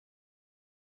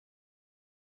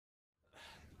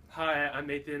Hi, I'm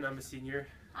Nathan. I'm a senior.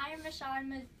 Hi, I'm Michelle.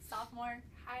 I'm a sophomore.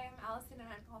 Hi, I'm Allison and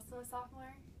I'm also a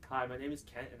sophomore. Hi, my name is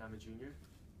Kent and I'm a junior.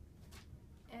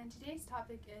 And today's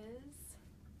topic is...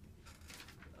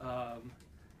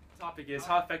 Topic is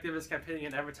how effective is campaigning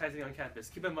and advertising on campus?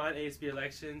 Keep in mind ASB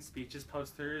elections, speeches,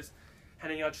 posters,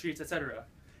 handing out treats, etc.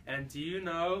 And do you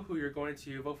know who you're going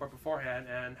to vote for beforehand,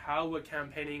 and how would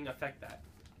campaigning affect that?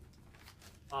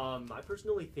 I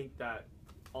personally think that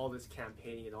all this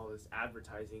campaigning and all this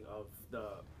advertising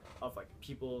of like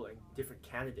people and different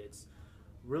candidates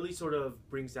really sort of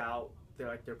brings out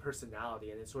their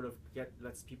personality, and it sort of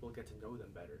lets people get to know them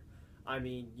better. I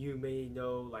mean, you may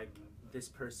know like this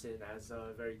person as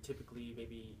a very typically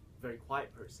maybe very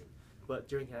quiet person, but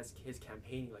during his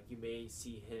campaigning, like you may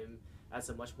see him as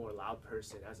a much more loud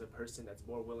person, as a person that's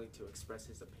more willing to express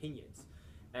his opinions.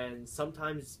 And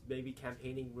sometimes maybe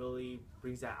campaigning really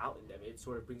brings that out in them. It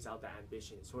sort of brings out that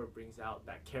ambition. It sort of brings out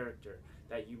that character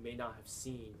that you may not have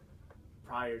seen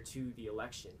prior to the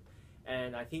election.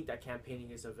 And I think that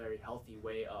campaigning is a very healthy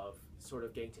way of sort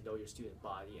of getting to know your student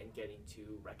body and getting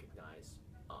to recognize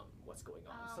what's going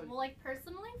on. Well, like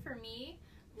personally for me,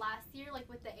 last year, like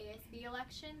with the ASB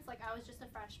elections, like I was just a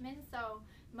freshman, so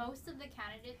most of the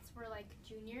candidates were like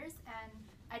juniors, and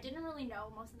I didn't really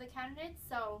know most of the candidates,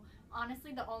 so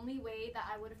honestly the only way that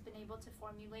I would have been able to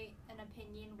formulate an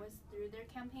opinion was through their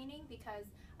campaigning, because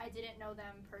I didn't know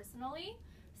them personally.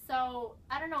 So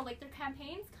I don't know, like their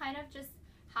campaigns kind of just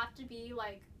have to be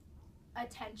like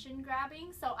attention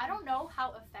grabbing, so I don't know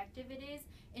how effective it is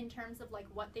in terms of like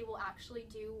what they will actually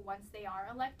do once they are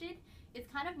elected. It's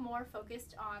kind of more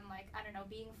focused on like, I don't know,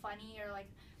 being funny or like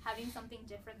having something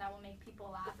different that will make people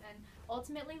laugh, and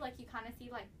ultimately like you kind of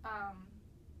see like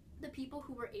the people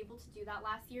who were able to do that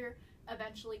last year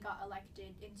eventually got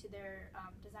elected into their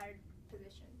desired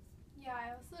positions. Yeah,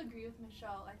 I also agree with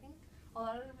Michelle. I think a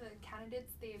lot of the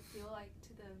candidates, they appeal like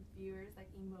to the viewers like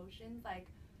emotions, like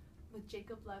with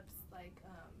Jacob Lepp's like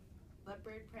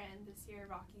leopard print this year.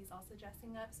 Rocky's also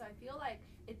dressing up, so I feel like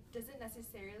it doesn't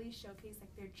necessarily showcase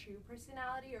like their true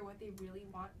personality or what they really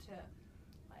want to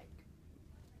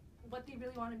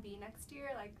be next year.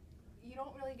 Like you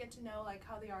don't really get to know like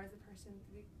how they are as a person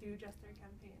through just their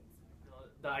campaigns.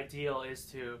 The ideal is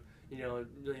to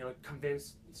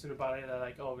convince student body that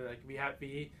like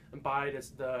we embody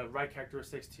the right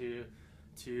characteristics to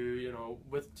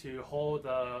hold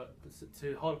a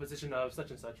position of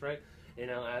such and such, right?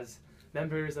 As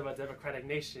members of a democratic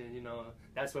nation,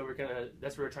 that's what we're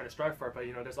trying to strive for. But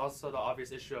there's also the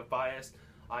obvious issue of bias,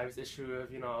 obvious issue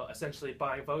of essentially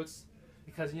buying votes,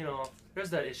 because there's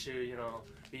that issue.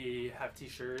 We have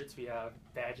T-shirts, we have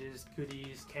badges,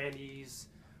 goodies, candies,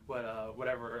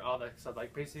 whatever, all that stuff.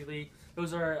 Like basically,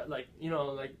 those are like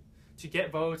to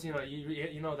get votes.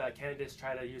 That candidates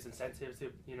try to use incentives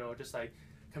to just like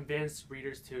convince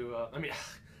readers to.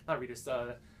 Not readers.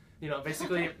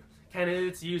 Basically,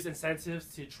 candidates use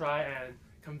incentives to try and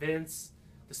convince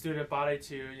the student body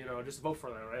to just vote for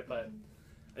them, right? But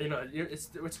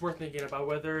it's worth thinking about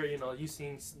whether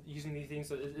using these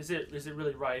things, is it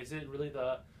really right? Is it really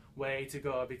the way to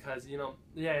go? Because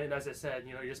and as I said,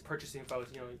 you're just purchasing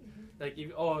votes.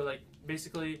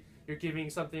 Basically you're giving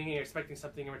something and you're expecting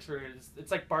something in return.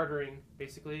 It's like bartering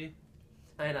basically,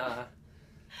 and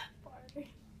bartering.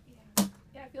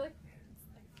 Yeah, I feel like it's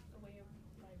like a way of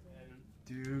bartering.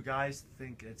 Do you guys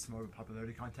think it's more of a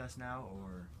popularity contest now,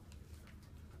 or?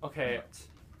 Okay.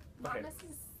 Not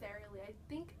necessarily. I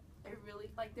think it really,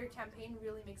 like their campaign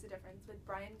really makes a difference. With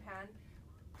Brian Pan,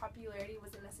 popularity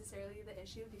wasn't necessarily the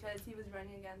issue because he was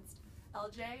running against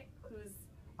LJ, who's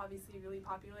obviously really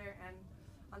popular and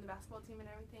on the basketball team and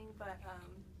everything. But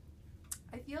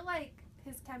I feel like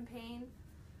his campaign,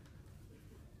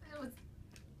 it was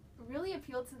really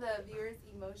appealed to the viewers'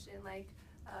 emotion. Like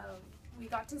we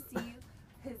got to see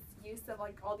his use of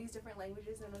like all these different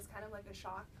languages, and it was kind of like a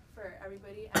shock for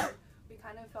everybody. And we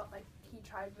kind of felt like he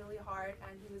tried really hard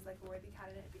and he was like a worthy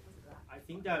candidate because of that. I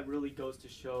think that really goes to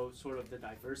show sort of the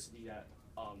diversity that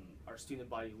our student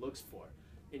body looks for.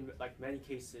 In like many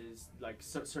cases, like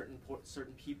certain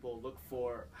people look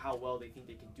for how well they think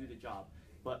they can do the job,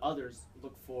 but others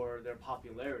look for their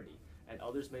popularity, and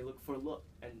others may look for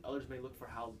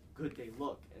how good they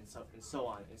look, and so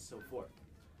on and so forth.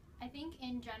 I think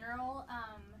in general,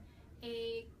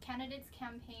 a candidate's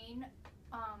campaign,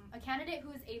 a candidate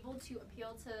who is able to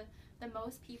appeal to the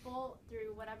most people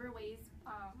through whatever ways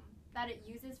that it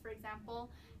uses, for example,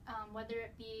 whether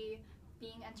it be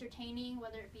being entertaining,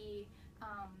 whether it be,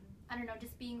 I don't know,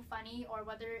 just being funny, or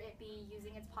whether it be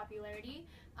using its popularity,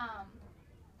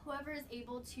 whoever is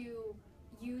able to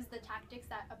use the tactics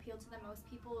that appeal to the most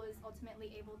people is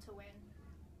ultimately able to win.